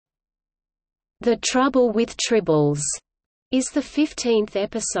The Trouble with Tribbles is the 15th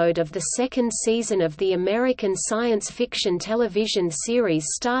episode of the second season of the American science fiction television series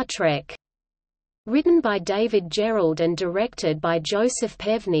Star Trek. Written by David Gerrold and directed by Joseph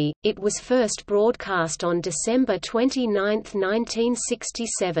Pevney, it was first broadcast on December 29,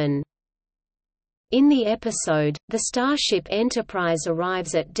 1967. In the episode, the Starship Enterprise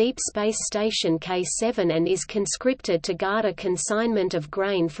arrives at Deep Space Station K7 and is conscripted to guard a consignment of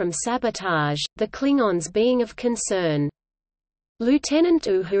grain from sabotage, the Klingons being of concern. Lieutenant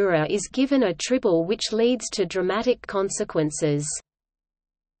Uhura is given a tribble which leads to dramatic consequences.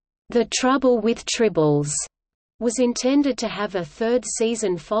 The Trouble with Tribbles was intended to have a third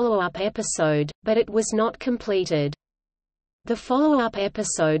season follow-up episode, but it was not completed. The follow-up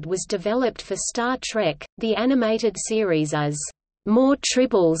episode was developed for Star Trek, the animated series as, "More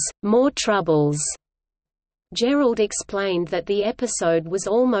Tribbles, More Troubles." Gerrold explained that the episode was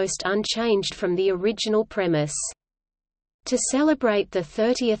almost unchanged from the original premise. To celebrate the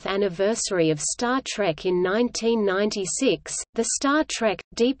 30th anniversary of Star Trek in 1996, the Star Trek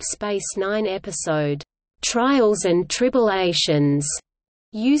Deep Space Nine episode, "Trials and Tribble-ations,"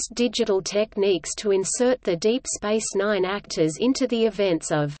 used digital techniques to insert the Deep Space Nine actors into the events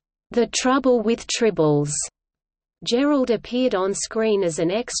of The Trouble with Tribbles. Gerrold appeared on screen as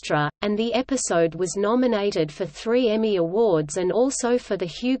an extra, and the episode was nominated for 3 Emmy Awards and also for the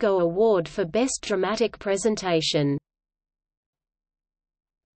Hugo Award for Best Dramatic Presentation.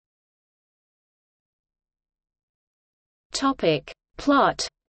 Plot.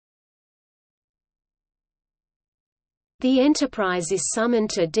 The Enterprise is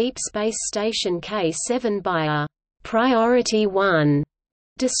summoned to Deep Space Station K7 by a Priority 1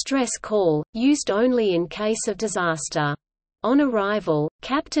 distress call, used only in case of disaster. On arrival,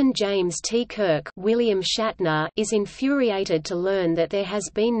 Captain James T. Kirk William Shatner is infuriated to learn that there has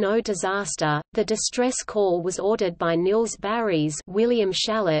been no disaster. The distress call was ordered by Nils Barries William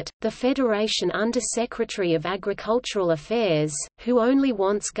Shallett, the Federation Under-Secretary of Agricultural Affairs, who only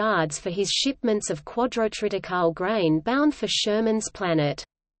wants guards for his shipments of quadrotriticale grain bound for Sherman's planet.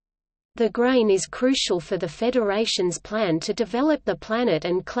 The grain is crucial for the Federation's plan to develop the planet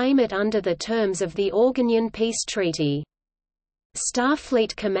and claim it under the terms of the Organian Peace Treaty.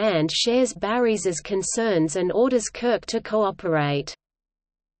 Starfleet Command shares Barries's concerns and orders Kirk to cooperate.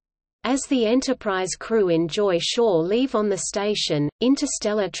 As the Enterprise crew enjoy shore leave on the station,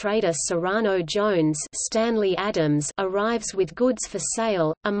 interstellar trader Cyrano Jones Stanley Adams arrives with goods for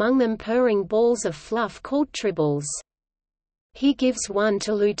sale, among them purring balls of fluff called Tribbles. He gives one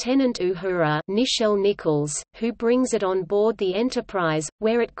to Lieutenant Uhura Nichelle Nichols, who brings it on board the Enterprise,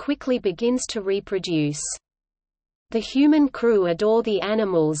 where it quickly begins to reproduce. The human crew adore the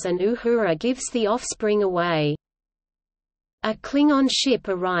animals and Uhura gives the offspring away. A Klingon ship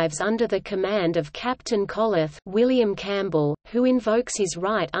arrives under the command of Captain Koloth William Campbell, who invokes his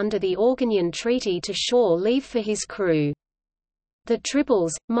right under the Organian Treaty to shore leave for his crew. The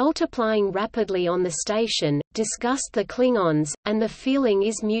Tribbles, multiplying rapidly on the station, disgust the Klingons, and the feeling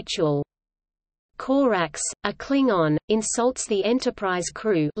is mutual. Korax, a Klingon, insults the Enterprise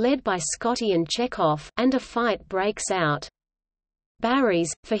crew led by Scotty and Chekhov, and a fight breaks out.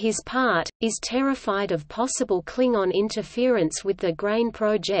 Barries, for his part, is terrified of possible Klingon interference with the grain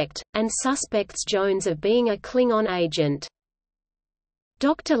project, and suspects Jones of being a Klingon agent.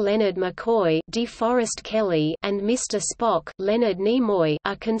 Dr. Leonard McCoy DeForest Kelley and Mr. Spock Leonard Nimoy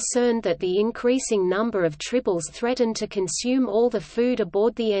are concerned that the increasing number of Tribbles threaten to consume all the food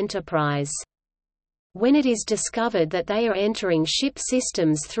aboard the Enterprise. When it is discovered that they are entering ship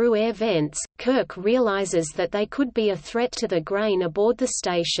systems through air vents, Kirk realizes that they could be a threat to the grain aboard the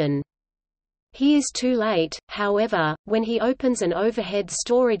station. He is too late, however, when he opens an overhead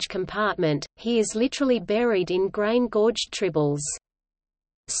storage compartment, he is literally buried in grain-gorged Tribbles.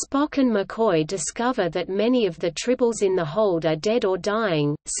 Spock and McCoy discover that many of the Tribbles in the hold are dead or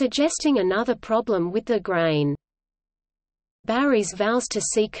dying, suggesting another problem with the grain. Barries vows to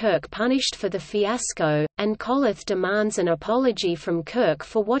see Kirk punished for the fiasco, and Koloth demands an apology from Kirk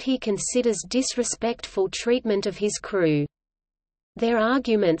for what he considers disrespectful treatment of his crew. Their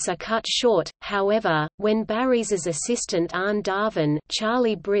arguments are cut short, however, when Barries's assistant Arne Darvin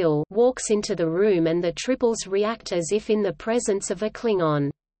Charlie Brill walks into the room and the Tribbles react as if in the presence of a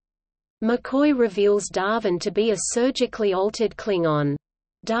Klingon. McCoy reveals Darvin to be a surgically altered Klingon.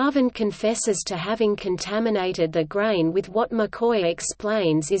 Darvin confesses to having contaminated the grain with what McCoy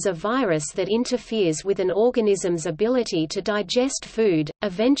explains is a virus that interferes with an organism's ability to digest food,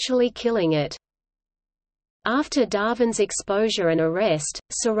 eventually killing it. After Darwin's exposure and arrest,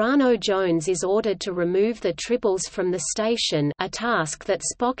 Serrano-Jones is ordered to remove the Tribbles from the station, a task that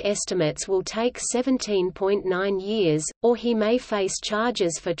Spock estimates will take 17.9 years, or he may face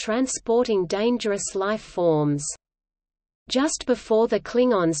charges for transporting dangerous life forms. Just before the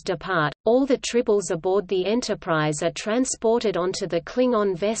Klingons depart, all the Tribbles aboard the Enterprise are transported onto the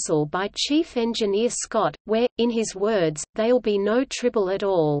Klingon vessel by Chief Engineer Scott, where, in his words, there'll be no Tribble at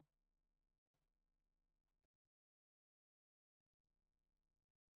all.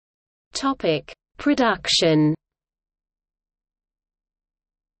 Production.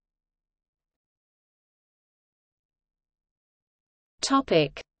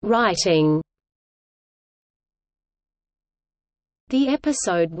 Writing. The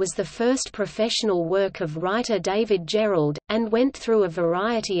episode was the first professional work of writer David Gerrold, and went through a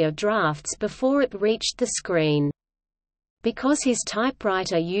variety of drafts before it reached the screen. Because his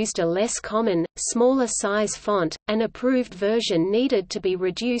typewriter used a less common, smaller size font, an approved version needed to be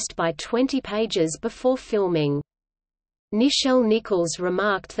reduced by 20 pages before filming. Nichelle Nichols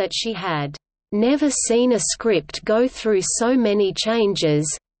remarked that she had never seen a script go through so many changes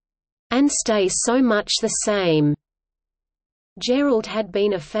and stay so much the same. Gerrold had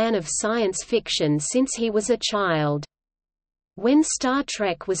been a fan of science fiction since he was a child. When Star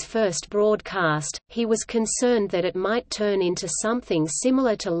Trek was first broadcast, he was concerned that it might turn into something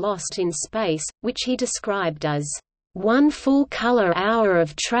similar to Lost in Space, which he described as one full-color hour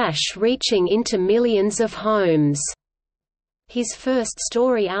of trash reaching into millions of homes. His first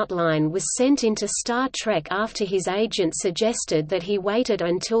story outline was sent into Star Trek after his agent suggested that he waited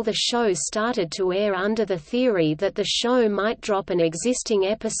until the show started to air under the theory that the show might drop an existing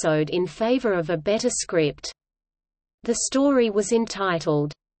episode in favor of a better script. The story was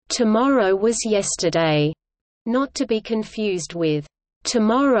entitled, "Tomorrow Was Yesterday," not to be confused with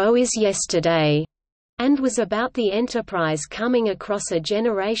 "Tomorrow is Yesterday," and was about the Enterprise coming across a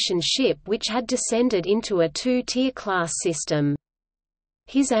generation ship which had descended into a two-tier class system.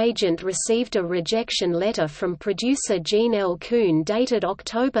 His agent received a rejection letter from producer Gene L. Kuhn dated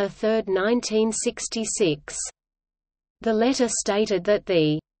October 3, 1966. The letter stated that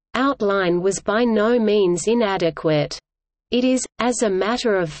the outline was by no means inadequate. It is, as a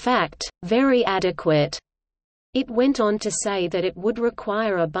matter of fact, very adequate. It went on to say that it would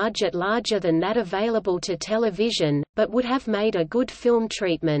require a budget larger than that available to television, but would have made a good film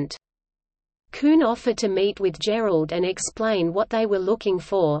treatment. Kuhn offered to meet with Gerrold and explain what they were looking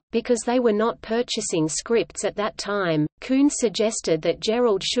for. Because they were not purchasing scripts at that time, Kuhn suggested that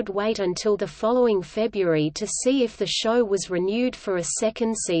Gerrold should wait until the following February to see if the show was renewed for a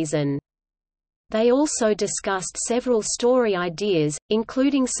second season. They also discussed several story ideas,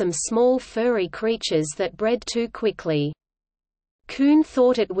 including some small furry creatures that bred too quickly. Kuhn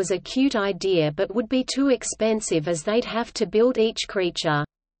thought it was a cute idea but would be too expensive as they'd have to build each creature.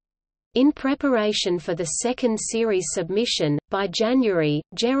 In preparation for the second series submission, by January,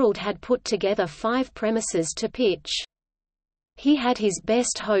 Gerrold had put together 5 premises to pitch. He had his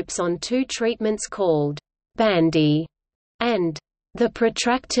best hopes on 2 treatments called Bandy and The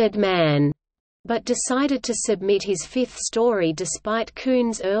Protracted Man, but decided to submit his 5th story despite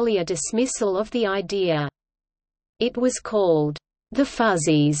Kuhn's earlier dismissal of the idea. It was called The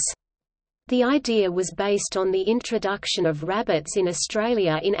Fuzzies. The idea was based on the introduction of rabbits in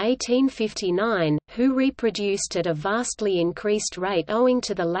Australia in 1859, who reproduced at a vastly increased rate owing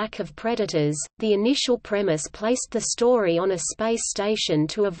to the lack of predators. The initial premise placed the story on a space station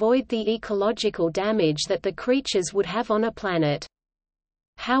to avoid the ecological damage that the creatures would have on a planet.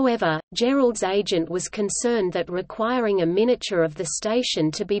 However, Gerrold's agent was concerned that requiring a miniature of the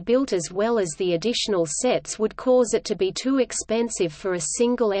station to be built as well as the additional sets would cause it to be too expensive for a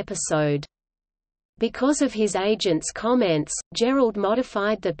single episode. Because of his agent's comments, Gerrold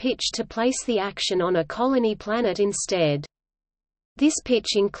modified the pitch to place the action on a colony planet instead. This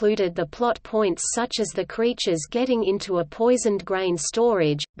pitch included the plot points such as the creatures getting into a poisoned grain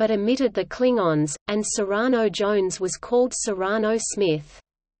storage, but omitted the Klingons, and Serrano-Jones was called Serrano-Smith.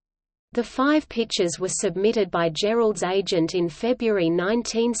 The 5 pitches were submitted by Gerrold's agent in February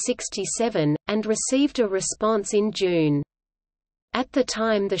 1967, and received a response in June. At the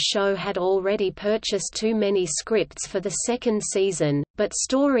time the show had already purchased too many scripts for the second season, but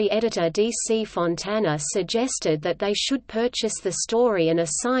story editor D.C. Fontana suggested that they should purchase the story and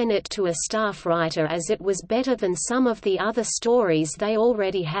assign it to a staff writer as it was better than some of the other stories they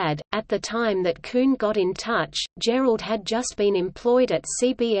already had. At the time that Kuhn got in touch, Gerrold had just been employed at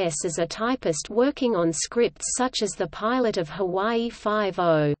CBS as a typist working on scripts such as the pilot of Hawaii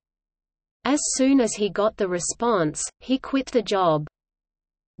Five-0. As soon as he got the response, he quit the job.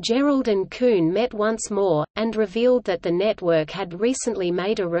 Gerald and Kuhn met once more, and revealed that the network had recently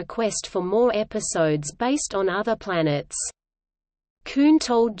made a request for more episodes based on other planets. Kuhn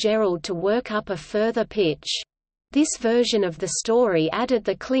told Gerald to work up a further pitch. This version of the story added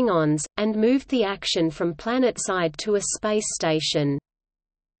the Klingons, and moved the action from planetside to a space station.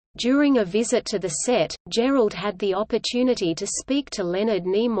 During a visit to the set, Gerald had the opportunity to speak to Leonard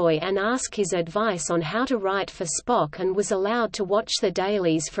Nimoy and ask his advice on how to write for Spock, and was allowed to watch the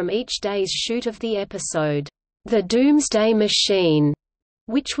dailies from each day's shoot of the episode, The Doomsday Machine,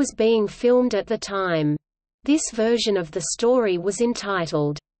 which was being filmed at the time. This version of the story was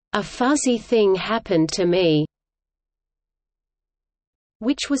entitled, A Fuzzy Thing Happened to Me,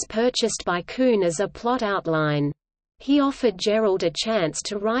 which was purchased by Kuhn as a plot outline. He offered Gerald a chance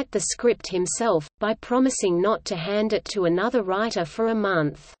to write the script himself, by promising not to hand it to another writer for a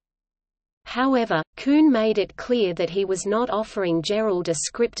month. However, Kuhn made it clear that he was not offering Gerald a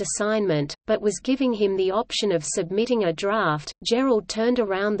script assignment, but was giving him the option of submitting a draft. Gerald turned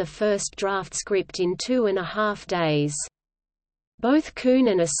around the first draft script in 2.5 days. Both Kuhn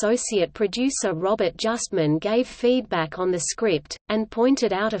and associate producer Robert Justman gave feedback on the script, and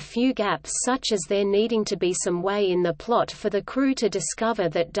pointed out a few gaps, such as there needing to be some way in the plot for the crew to discover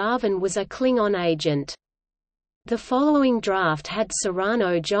that Darwin was a Klingon agent. The following draft had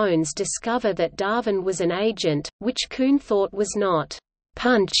Cyrano Jones discover that Darwin was an agent, which Kuhn thought was not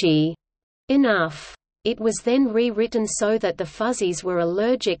punchy enough. It was then rewritten so that the Fuzzies were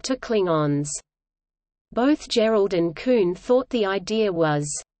allergic to Klingons. Both Gerald and Kuhn thought the idea was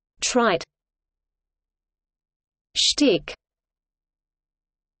trite, shtick,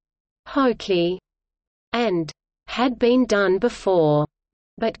 hokey, and had been done before,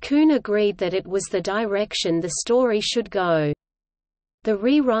 but Kuhn agreed that it was the direction the story should go. The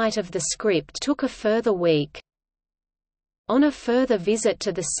rewrite of the script took a further week. On a further visit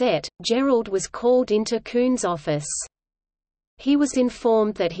to the set, Gerald was called into Kuhn's office. He was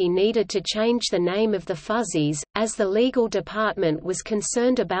informed that he needed to change the name of the Fuzzies, as the legal department was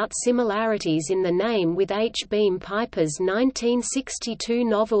concerned about similarities in the name with H. Beam Piper's 1962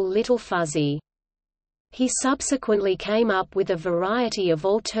 novel Little Fuzzy. He subsequently came up with a variety of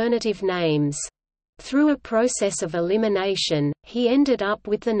alternative names. Through a process of elimination, he ended up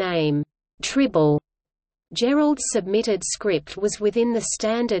with the name Tribble. Gerald's submitted script was within the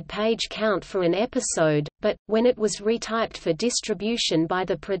standard page count for an episode, but, when it was retyped for distribution by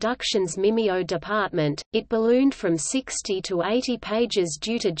the production's Mimeo department, it ballooned from 60 to 80 pages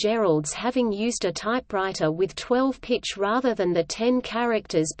due to Gerald's having used a typewriter with 12 pitch rather than the 10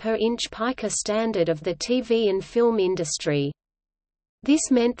 characters per inch pica standard of the TV and film industry.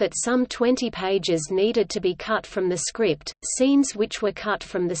 This meant that some 20 pages needed to be cut from the script. Scenes which were cut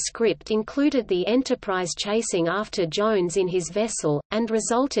from the script included the Enterprise chasing after Jones in his vessel, and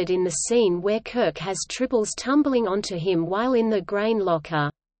resulted in the scene where Kirk has Tribbles tumbling onto him while in the grain locker.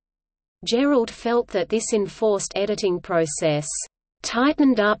 Gerald felt that this enforced editing process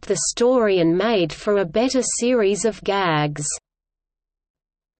tightened up the story and made for a better series of gags.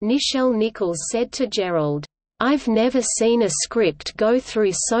 Nichelle Nichols said to Gerald, "I've never seen a script go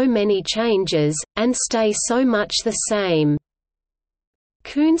through so many changes, and stay so much the same."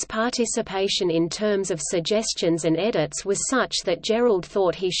 Kuhn's participation in terms of suggestions and edits was such that Gerald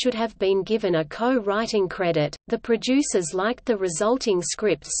thought he should have been given a co-writing credit. The producers liked the resulting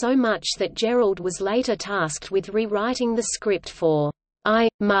script so much that Gerald was later tasked with rewriting the script for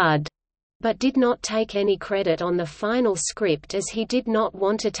Mudd, but did not take any credit on the final script as he did not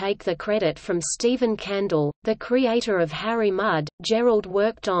want to take the credit from Stephen Kandel, the creator of Harry Mudd. Gerald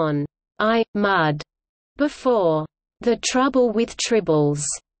worked on Mudd before The Trouble with Tribbles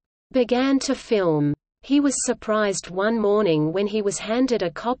began to film. He was surprised one morning when he was handed a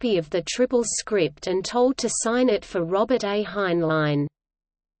copy of the Tribbles script and told to sign it for Robert A. Heinlein.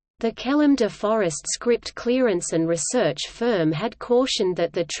 The Kellum de Forest script clearance and research firm had cautioned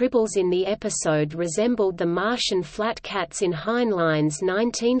that the Tribbles in the episode resembled the Martian flat cats in Heinlein's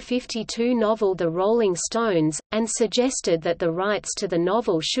 1952 novel The Rolling Stones, and suggested that the rights to the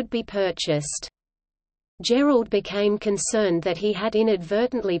novel should be purchased. Gerald became concerned that he had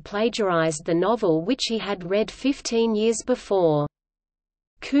inadvertently plagiarized the novel which he had read 15 years before.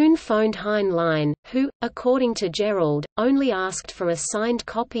 Kuhn phoned Heinlein, who, according to Gerald, only asked for a signed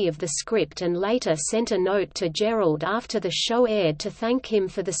copy of the script and later sent a note to Gerald after the show aired to thank him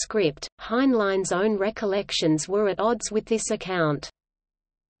for the script. Heinlein's own recollections were at odds with this account.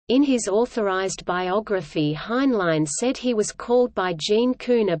 In his authorized biography, Heinlein said he was called by Gene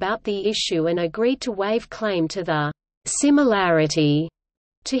Kuhn about the issue and agreed to waive claim to the similarity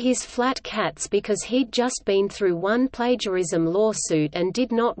to his flat cats because he'd just been through one plagiarism lawsuit and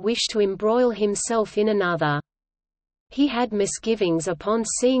did not wish to embroil himself in another. He had misgivings upon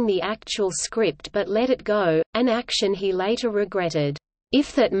seeing the actual script but let it go, an action he later regretted.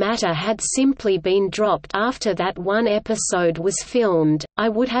 If that matter had simply been dropped after that one episode was filmed, I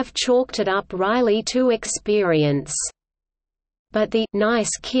would have chalked it up Riley to experience. But the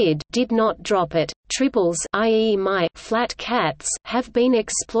nice kid did not drop it. Tribbles, i.e. my flat cats, have been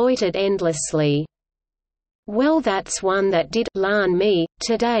exploited endlessly. Well, that's one that did larn me.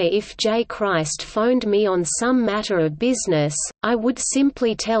 Today if J. Christ phoned me on some matter of business, I would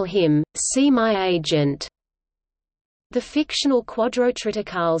simply tell him, see my agent. The fictional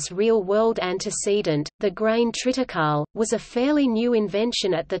quadrotriticale's real-world antecedent, the grain triticale, was a fairly new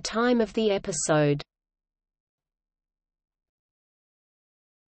invention at the time of the episode.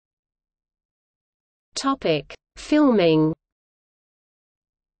 Filming.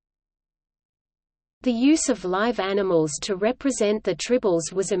 The use of live animals to represent the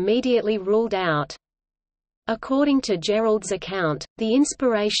Tribbles was immediately ruled out. According to Gerald's account, the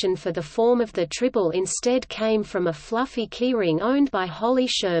inspiration for the form of the Tribble instead came from a fluffy keyring owned by Holly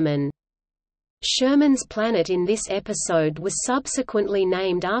Sherman. Sherman's planet in this episode was subsequently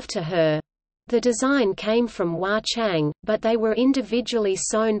named after her. The design came from Hua Chang, but they were individually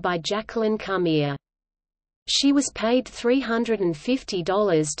sewn by Jacqueline Cumier. She was paid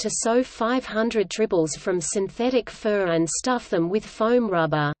 $350 to sew 500 Tribbles from synthetic fur and stuff them with foam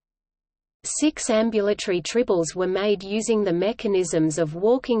rubber. 6 ambulatory Tribbles were made using the mechanisms of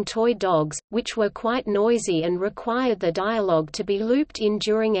walking toy dogs, which were quite noisy and required the dialogue to be looped in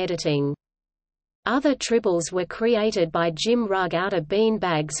during editing. Other Tribbles were created by Jim Rugg out of bean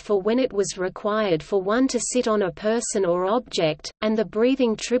bags for when it was required for one to sit on a person or object, and the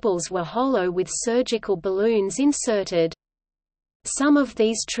breathing Tribbles were hollow with surgical balloons inserted. Some of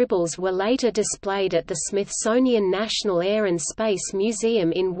these Tribbles were later displayed at the Smithsonian National Air and Space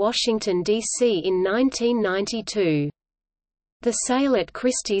Museum in Washington, D.C. in 1992. The sale at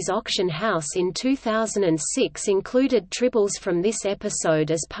Christie's auction house in 2006 included Tribbles from this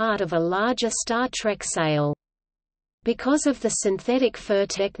episode as part of a larger Star Trek sale. Because of the synthetic fur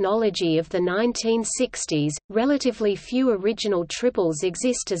technology of the 1960s, relatively few original Tribbles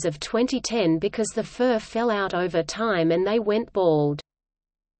exist as of 2010 because the fur fell out over time and they went bald.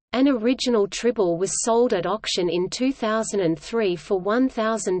 An original Tribble was sold at auction in 2003 for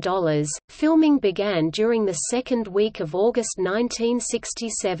 $1,000. Filming began during the second week of August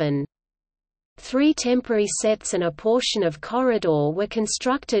 1967. 3 temporary sets and a portion of corridor were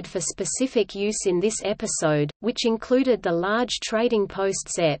constructed for specific use in this episode, which included the large trading post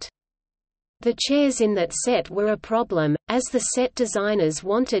set. The chairs in that set were a problem, as the set designers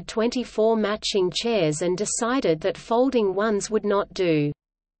wanted 24 matching chairs and decided that folding ones would not do.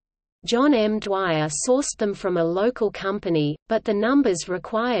 John M. Dwyer sourced them from a local company, but the numbers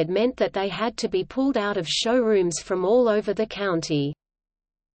required meant that they had to be pulled out of showrooms from all over the county.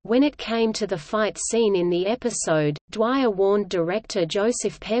 When it came to the fight scene in the episode, Dwyer warned director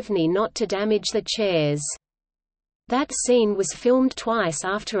Joseph Pevney not to damage the chairs. That scene was filmed twice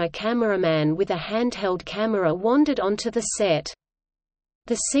after a cameraman with a handheld camera wandered onto the set.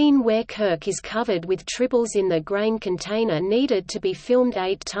 The scene where Kirk is covered with Tribbles in the grain container needed to be filmed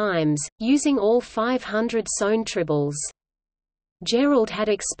 8 times, using all 500 sewn Tribbles. Gerald had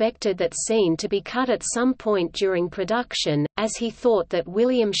expected that scene to be cut at some point during production, as he thought that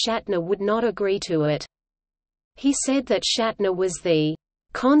William Shatner would not agree to it. He said that Shatner was the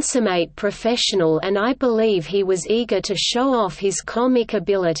consummate professional and I believe he was eager to show off his comic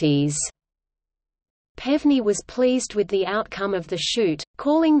abilities. Pevney was pleased with the outcome of the shoot,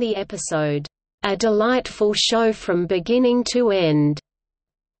 calling the episode, "a delightful show from beginning to end."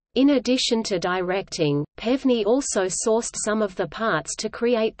 In addition to directing, Pevney also sourced some of the parts to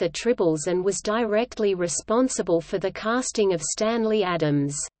create the Tribbles and was directly responsible for the casting of Stanley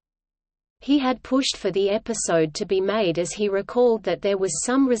Adams. He had pushed for the episode to be made as he recalled that there was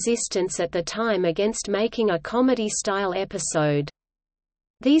some resistance at the time against making a comedy-style episode.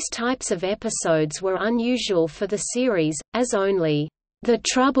 These types of episodes were unusual for the series, as only "The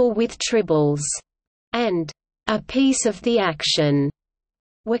Trouble with Tribbles" and "A Piece of the Action"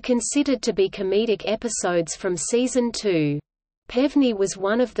 were considered to be comedic episodes from Season 2. Pevney was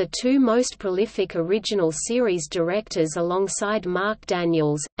one of the 2 most prolific original series directors alongside Mark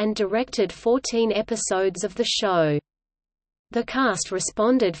Daniels, and directed 14 episodes of the show. The cast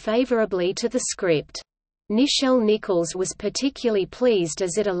responded favorably to the script. Nichelle Nichols was particularly pleased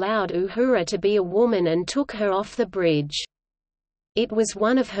as it allowed Uhura to be a woman and took her off the bridge. It was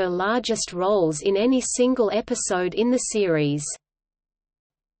one of her largest roles in any single episode in the series.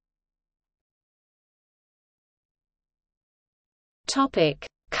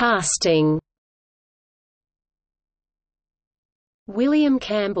 Casting. William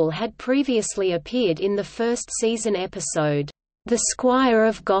Campbell had previously appeared in the first season episode, The Squire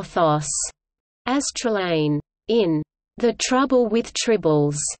of Gothos, as Trelane. In The Trouble with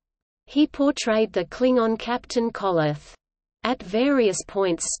Tribbles, he portrayed the Klingon Captain Koloth. At various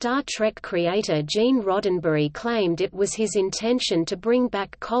points Star Trek creator Gene Roddenberry claimed it was his intention to bring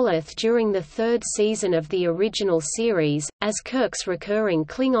back Koloth during the third season of the original series, as Kirk's recurring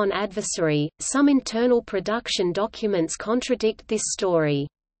Klingon adversary. Some internal production documents contradict this story.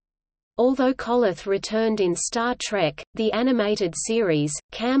 Although Koloth returned in Star Trek, the animated series,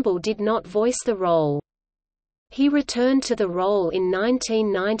 Campbell did not voice the role. He returned to the role in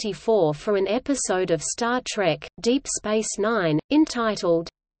 1994 for an episode of Star Trek, Deep Space Nine, entitled,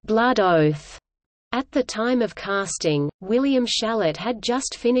 Blood Oath. At the time of casting, William Shalett had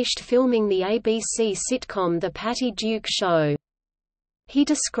just finished filming the ABC sitcom The Patty Duke Show. He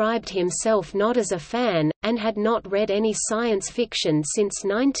described himself not as a fan, and had not read any science fiction since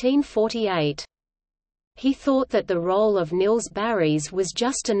 1948. He thought that the role of Nils Barries was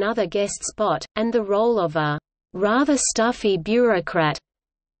just another guest spot, and the role of a rather stuffy bureaucrat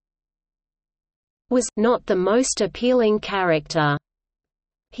was not the most appealing character.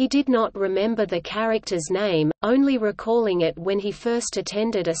 He did not remember the character's name, only recalling it when he first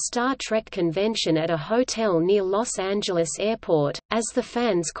attended a Star Trek convention at a hotel near Los Angeles Airport, as the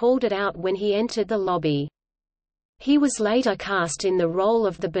fans called it out when he entered the lobby. He was later cast in the role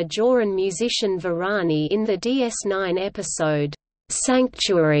of the Bajoran musician Varani in the DS9 episode,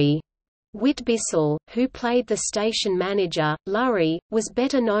 Sanctuary. Whit Bissell, who played the station manager, Lurie, was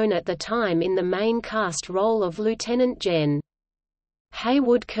better known at the time in the main cast role of Lieutenant Gen.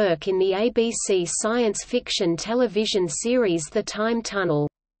 Haywood Kirk in the ABC science fiction television series The Time Tunnel.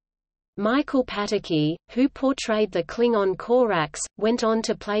 Michael Pataki, who portrayed the Klingon Korax, went on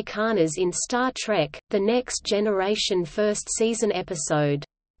to play Karnas in Star Trek, The Next Generation first season episode,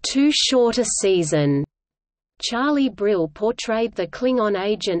 Too Short a Season. Charlie Brill portrayed the Klingon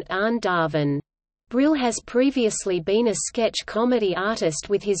agent Arne Darvin. Brill has previously been a sketch comedy artist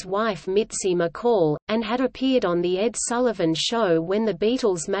with his wife Mitzi McCall, and had appeared on The Ed Sullivan Show when the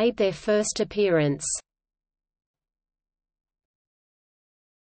Beatles made their first appearance.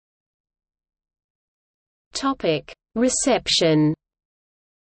 Reception.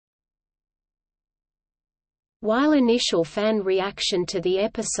 While initial fan reaction to the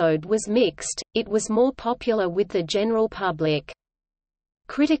episode was mixed, it was more popular with the general public.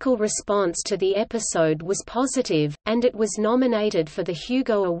 Critical response to the episode was positive, and it was nominated for the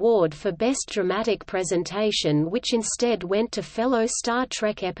Hugo Award for Best Dramatic Presentation, which instead went to fellow Star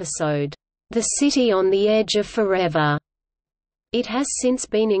Trek episode, The City on the Edge of Forever. It has since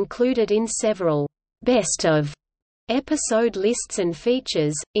been included in several Best of episode lists and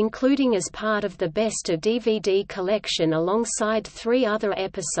features, including as part of the Best of DVD collection alongside 3 other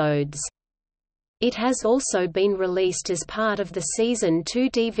episodes. It has also been released as part of the Season 2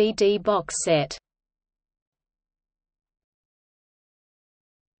 DVD box set.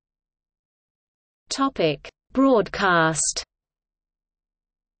 Broadcast.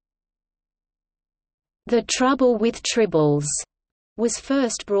 The Trouble with Tribbles was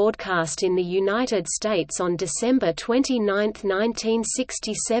first broadcast in the United States on December 29,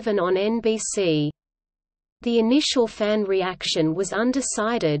 1967 on NBC. The initial fan reaction was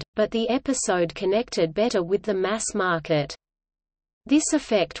undecided, but the episode connected better with the mass market. This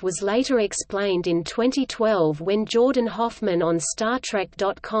effect was later explained in 2012 when Jordan Hoffman on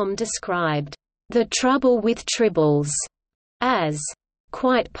StarTrek.com described The Trouble with Tribbles as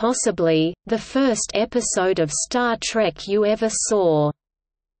quite possibly the first episode of Star Trek you ever saw.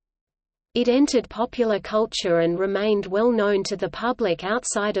 It entered popular culture and remained well known to the public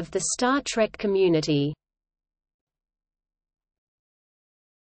outside of the Star Trek community.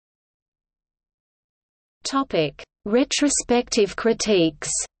 Topic: Retrospective critiques.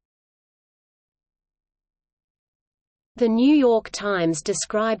 The New York Times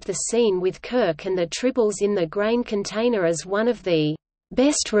described the scene with Kirk and the Tribbles in the grain container as one of the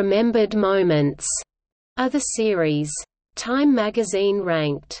best remembered moments of the series. Time magazine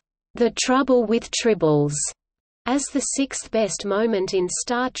ranked The Trouble with Tribbles as the 6th best moment in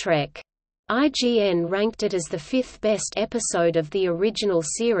Star Trek. IGN ranked it as the 5th best episode of the original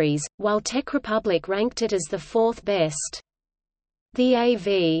series, while TechRepublic ranked it as the 4th best. The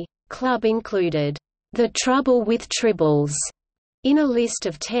AV Club included The Trouble with Tribbles in a list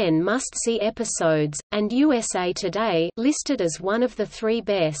of 10 must-see episodes, and USA Today listed as one of the 3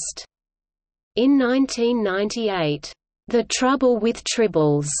 best. In 1998, The Trouble with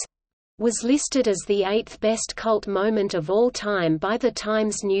Tribbles was listed as the 8th best cult moment of all time by the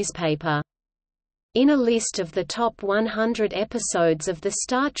Times newspaper. In a list of the top 100 episodes of the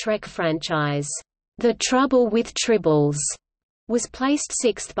Star Trek franchise, The Trouble with Tribbles was placed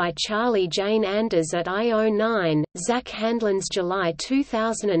 6th by Charlie Jane Anders at IO9. Zach Handlin's July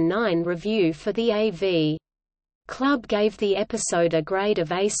 2009 review for the AV Club gave the episode a grade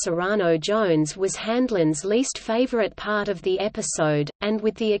of A. Serrano Jones was Handlin's least favorite part of the episode, and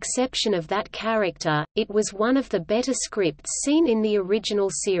with the exception of that character, it was one of the better scripts seen in the original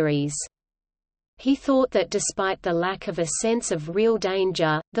series. He thought that despite the lack of a sense of real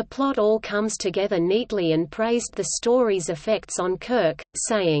danger, the plot all comes together neatly and praised the story's effects on Kirk,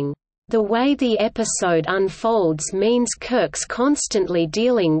 saying, "The way the episode unfolds means Kirk's constantly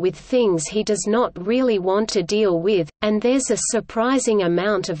dealing with things he does not really want to deal with, and there's a surprising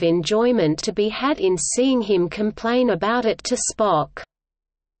amount of enjoyment to be had in seeing him complain about it to Spock."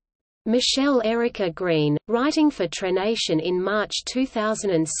 Michelle Erica Green, writing for Trenation in March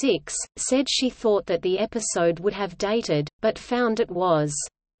 2006, said she thought that the episode would have dated, but found it was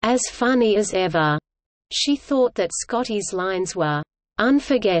as funny as ever. She thought that Scotty's lines were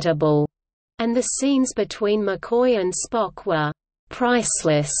unforgettable, and the scenes between McCoy and Spock were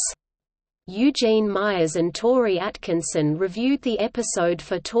priceless. Eugene Myers and Tori Atkinson reviewed the episode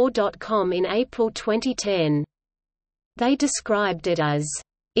for Tor.com in April 2010. They described it as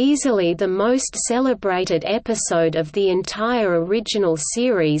easily the most celebrated episode of the entire original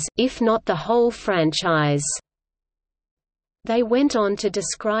series, if not the whole franchise. They went on to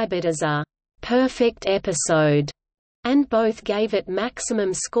describe it as a perfect episode, and both gave it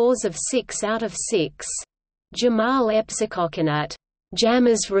maximum scores of 6 out of 6. Jamal Epsicoconat,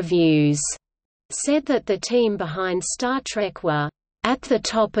 Jammers Reviews, said that the team behind Star Trek were at the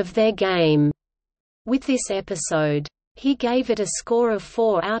top of their game with this episode. He gave it a score of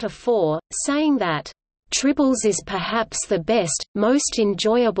 4 out of 4, saying that, "Tribbles is perhaps the best, most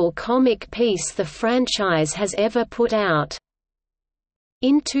enjoyable comic piece the franchise has ever put out."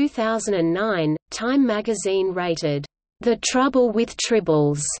 In 2009, Time magazine rated, "The Trouble with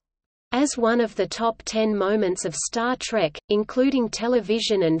Tribbles" as one of the top 10 moments of Star Trek, including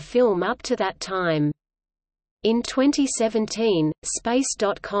television and film up to that time. In 2017,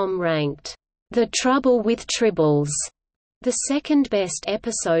 Space.com ranked, "The Trouble with Tribbles" the second-best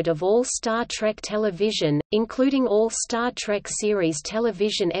episode of all Star Trek television, including all Star Trek series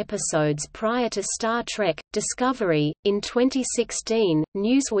television episodes prior to Star Trek Discovery. In 2016,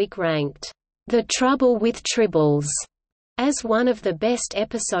 Newsweek ranked The Trouble with Tribbles as one of the best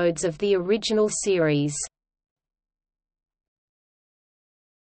episodes of the original series.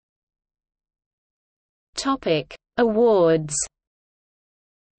 Topic: Awards.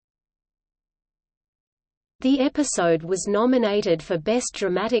 The episode was nominated for Best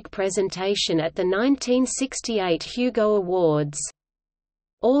Dramatic Presentation at the 1968 Hugo Awards.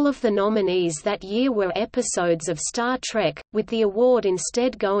 All of the nominees that year were episodes of Star Trek, with the award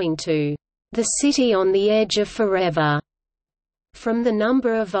instead going to The City on the Edge of Forever. From the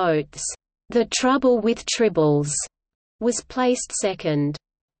number of votes, The Trouble with Tribbles was placed second.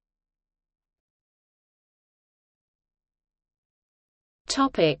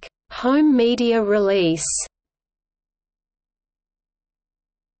 Topic: Home media release.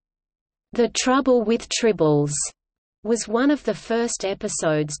 The Trouble with Tribbles was one of the first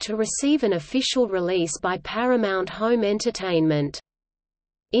episodes to receive an official release by Paramount Home Entertainment.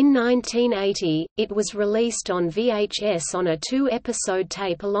 In 1980, it was released on VHS on a 2-episode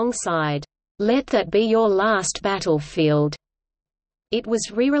tape alongside Let That Be Your Last Battlefield. It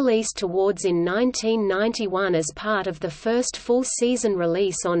was re-released towards in 1991 as part of the first full-season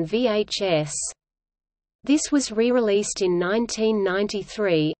release on VHS. This was re-released in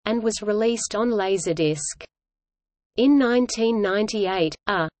 1993, and was released on Laserdisc. In 1998,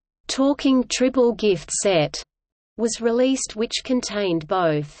 a Talking Tribble gift set was released which contained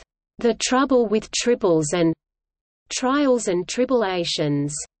both The Trouble with Tribbles and Trials and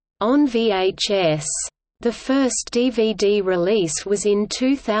Tribble-ations on VHS. The first DVD release was in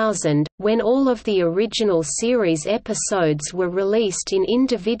 2000, when all of the original series episodes were released in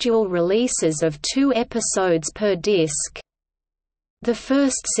individual releases of 2 episodes per disc. The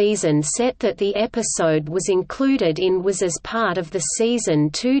first season set that the episode was included in was as part of the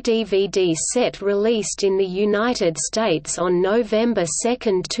Season 2 DVD set released in the United States on November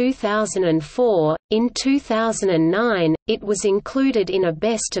 2, 2004. In 2009, it was included in a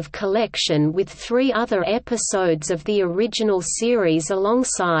best-of collection with 3 other episodes of the original series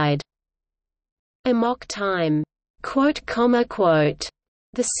alongside Amok Time, "The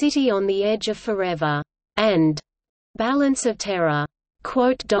City on the Edge of Forever", and Balance of Terror.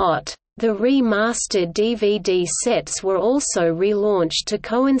 The remastered DVD sets were also relaunched to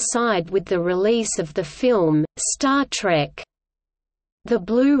coincide with the release of the film, Star Trek. The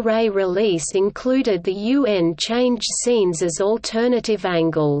Blu-ray release included the UN changed scenes as alternative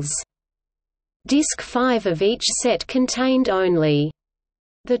angles. Disc 5 of each set contained only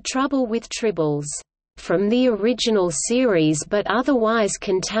The Trouble with Tribbles from the original series but otherwise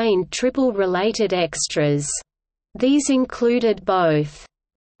contained Tribble-related extras. These included both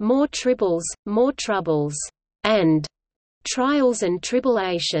More Tribbles, More Troubles, and Trials and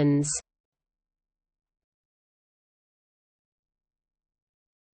Tribble-ations.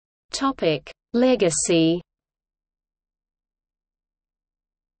 Legacy.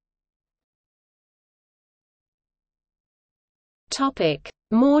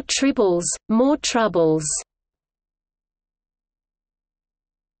 More Tribbles, More Troubles.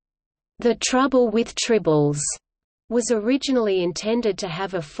 The Trouble with Tribbles was originally intended to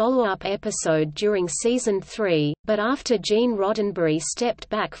have a follow-up episode during Season 3, but after Gene Roddenberry stepped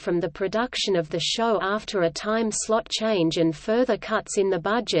back from the production of the show after a time slot change and further cuts in the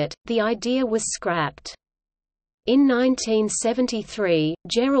budget, the idea was scrapped. In 1973,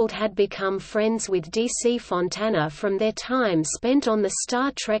 Gerald had become friends with D.C. Fontana from their time spent on the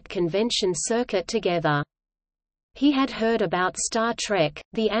Star Trek convention circuit together. He had heard about Star Trek,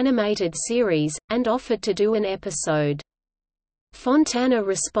 the animated series, and offered to do an episode. Fontana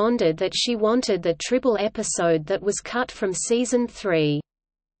responded that she wanted the Tribble episode that was cut from Season 3.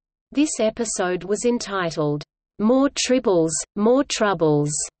 This episode was entitled, More Tribbles, More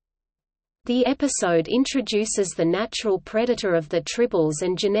Troubles. The episode introduces the natural predator of the Tribbles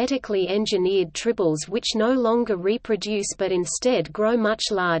and genetically engineered Tribbles which no longer reproduce but instead grow much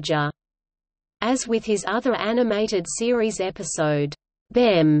larger. As with his other animated series episode,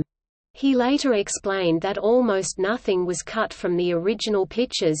 Bem, he later explained that almost nothing was cut from the original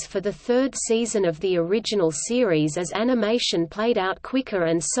pictures for the third season of the original series as animation played out quicker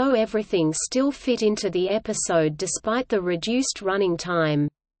and so everything still fit into the episode despite the reduced running time.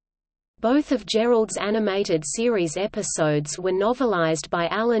 Both of Gerald's animated series episodes were novelized by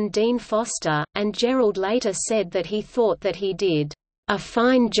Alan Dean Foster, and Gerald later said that he thought that he did a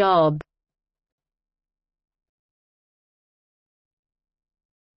fine job.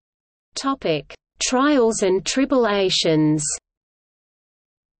 Trials and Tribble-ations.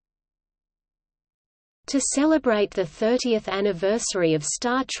 To celebrate the 30th anniversary of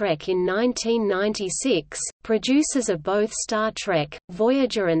Star Trek in 1996, producers of both Star Trek,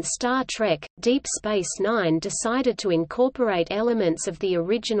 Voyager and Star Trek, Deep Space Nine decided to incorporate elements of the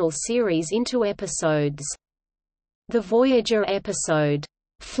original series into episodes. The Voyager episode,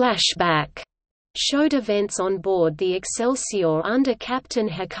 Flashback, showed events on board the Excelsior under Captain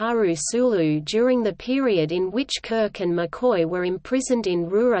Hikaru Sulu during the period in which Kirk and McCoy were imprisoned in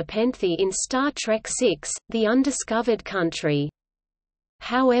Rura Penthe in Star Trek VI, The Undiscovered Country.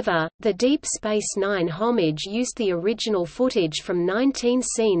 However, the Deep Space Nine homage used the original footage from 19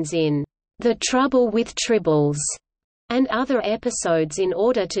 scenes in The Trouble with Tribbles and other episodes in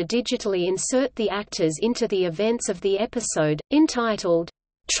order to digitally insert the actors into the events of the episode, entitled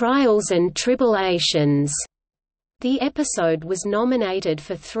Trials and Tribble-ations. The episode was nominated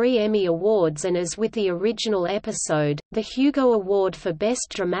for 3 Emmy Awards and as with the original episode, the Hugo Award for Best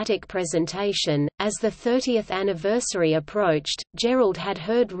Dramatic Presentation. As the 30th anniversary approached, Gerald had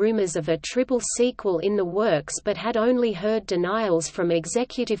heard rumors of a Tribble sequel in the works but had only heard denials from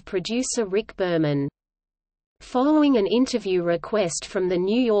executive producer Rick Berman. Following an interview request from the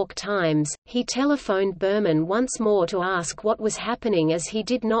New York Times, he telephoned Berman once more to ask what was happening as he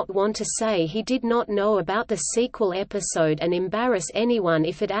did not want to say he did not know about the sequel episode and embarrass anyone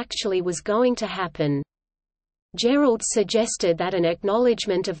if it actually was going to happen. Gerald suggested that an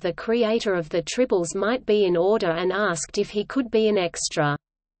acknowledgement of the creator of the Tribbles might be in order and asked if he could be an extra.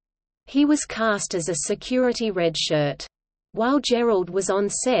 He was cast as a security redshirt. While Gerald was on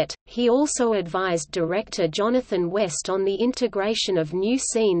set, he also advised director Jonathan West on the integration of new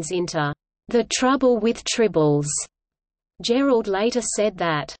scenes into The Trouble with Tribbles. Gerald later said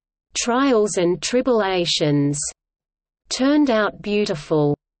that, "Trials and Tribble-ations turned out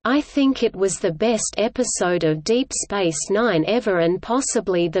beautiful. I think it was the best episode of Deep Space Nine ever and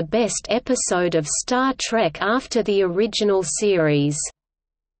possibly the best episode of Star Trek after the original series."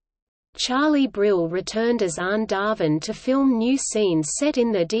 Charlie Brill returned as Arne Darvin to film new scenes set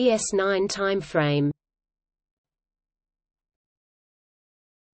in the DS9 timeframe.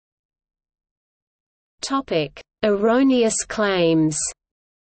 Erroneous claims.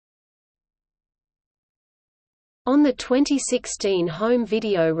 On the 2016 home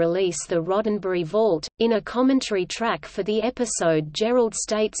video release The Roddenberry Vault, in a commentary track for the episode, Gerald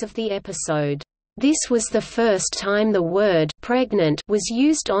states of the episode, "This was the first time the word pregnant was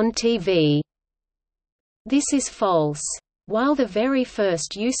used on TV." This is false. While the very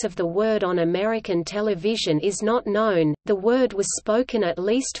first use of the word on American television is not known, the word was spoken at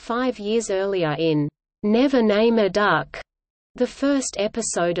least 5 years earlier in Never Name a Duck, the first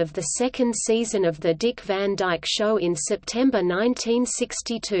episode of the second season of The Dick Van Dyke Show in September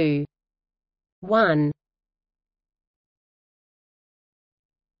 1962. 1.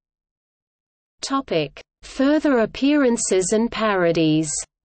 Further appearances and parodies.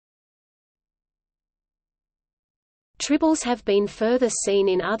 Tribbles have been further seen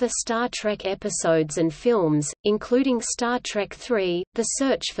in other Star Trek episodes and films, including Star Trek III, The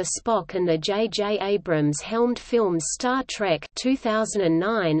Search for Spock and the J.J. Abrams-helmed films Star Trek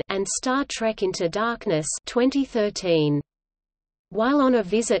 2009 and Star Trek Into Darkness 2013. While on a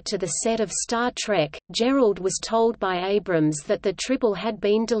visit to the set of Star Trek, Gerald was told by Abrams that the Tribble had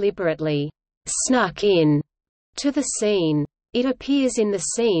been deliberately snuck in to the scene. It appears in the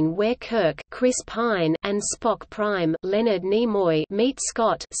scene where Kirk, Chris Pine, and Spock Prime, Leonard Nimoy, meet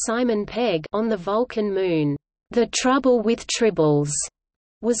Scott, Simon Pegg, on the Vulcan moon. The Trouble with Tribbles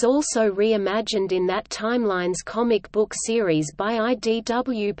was also reimagined in that timeline's comic book series by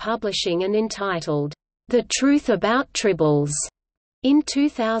IDW Publishing and entitled The Truth About Tribbles. In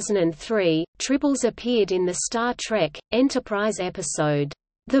 2003, Tribbles appeared in the Star Trek Enterprise episode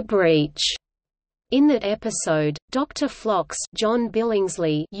The Breach. In that episode, Dr. Phlox, John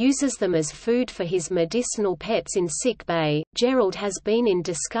Billingsley, uses them as food for his medicinal pets in sickbay. Gerald has been in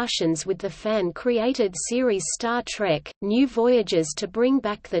discussions with the fan-created series Star Trek: New Voyages to bring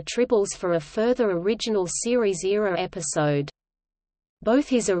back the Tribbles for a further original series-era episode. Both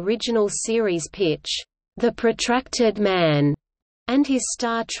his original series pitch, The Protracted Man, and his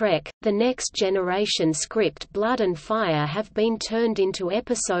Star Trek: The Next Generation script Blood and Fire have been turned into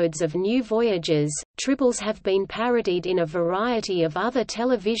episodes of New Voyages. Tribbles have been parodied in a variety of other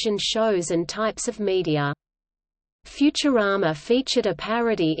television shows and types of media. Futurama featured a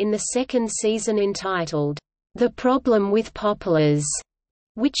parody in the second season entitled, The Problem with Poplars,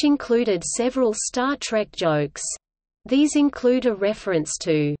 which included several Star Trek jokes. These include a reference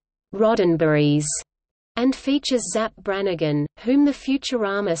to Roddenberry's and features Zap Brannigan, whom the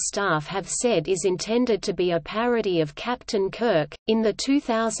Futurama staff have said is intended to be a parody of Captain Kirk. In the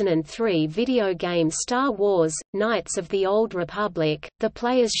 2003 video game Star Wars: Knights of the Old Republic, the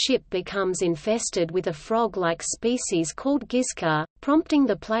player's ship becomes infested with a frog-like species called Gizka, prompting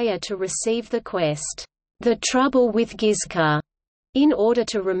the player to receive the quest, The Trouble with Gizka, in order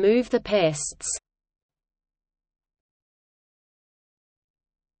to remove the pests.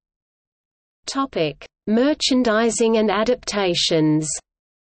 Merchandising and adaptations.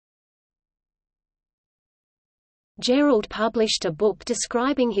 Gerald published a book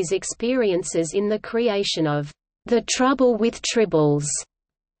describing his experiences in the creation of The Trouble with Tribbles,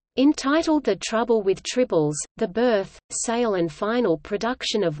 entitled The Trouble with Tribbles: The Birth, Sale and Final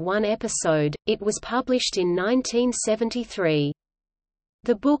Production of One Episode. It was published in 1973.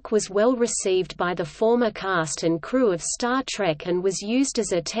 The book was well received by the former cast and crew of Star Trek and was used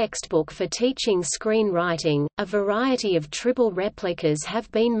as a textbook for teaching screenwriting. A variety of Tribble replicas have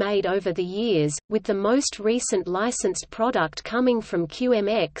been made over the years, with the most recent licensed product coming from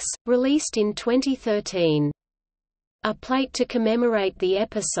QMX, released in 2013. A plate to commemorate the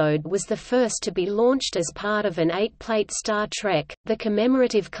episode was the first to be launched as part of an 8-plate Star Trek: The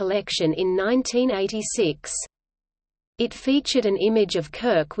Commemorative Collection in 1986. It featured an image of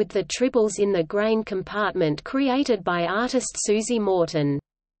Kirk with the Tribbles in the grain compartment created by artist Susie Morton.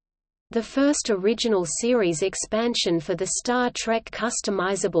 The first original series expansion for the Star Trek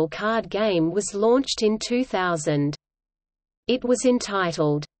customizable card game was launched in 2000. It was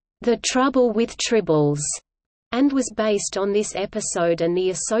entitled, The Trouble with Tribbles, and was based on this episode and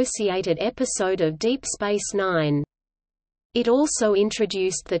the associated episode of Deep Space Nine. It also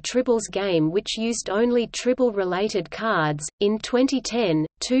introduced the Tribbles game, which used only Tribble-related cards. In 2010,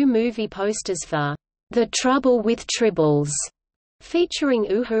 2 movie posters for The Trouble with Tribbles, featuring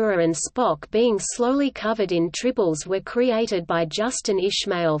Uhura and Spock being slowly covered in Tribbles, were created by Justin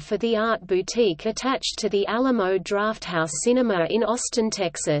Ishmael for the art boutique attached to the Alamo Drafthouse Cinema in Austin,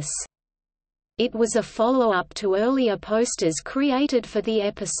 Texas. It was a follow-up to earlier posters created for the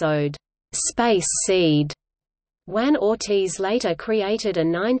episode, Space Seed. Juan Ortiz later created a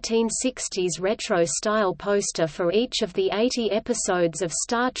 1960s retro-style poster for each of the 80 episodes of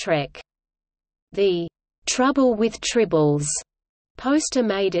Star Trek. The Trouble with Tribbles Poster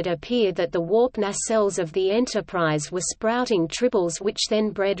made it appear that the warp nacelles of the Enterprise were sprouting tribbles which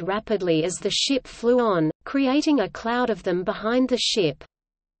then bred rapidly as the ship flew on, creating a cloud of them behind the ship.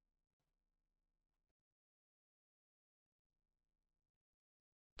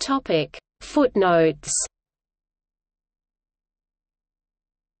 Footnotes.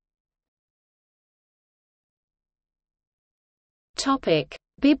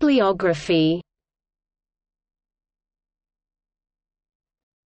 Bibliography.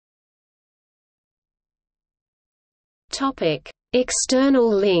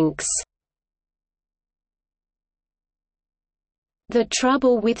 External links. The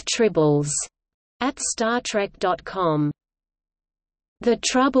Trouble with Tribbles at StarTrek.com. The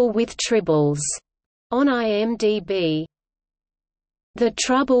Trouble with Tribbles on IMDb. The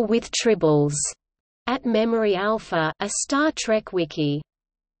Trouble with Tribbles at Memory Alpha, a Star Trek wiki.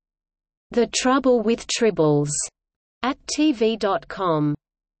 The Trouble with Tribbles at TV.com.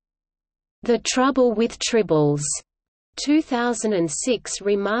 The Trouble with Tribbles 2006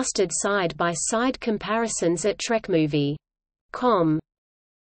 remastered side-by-side comparisons at TrekMovie.com.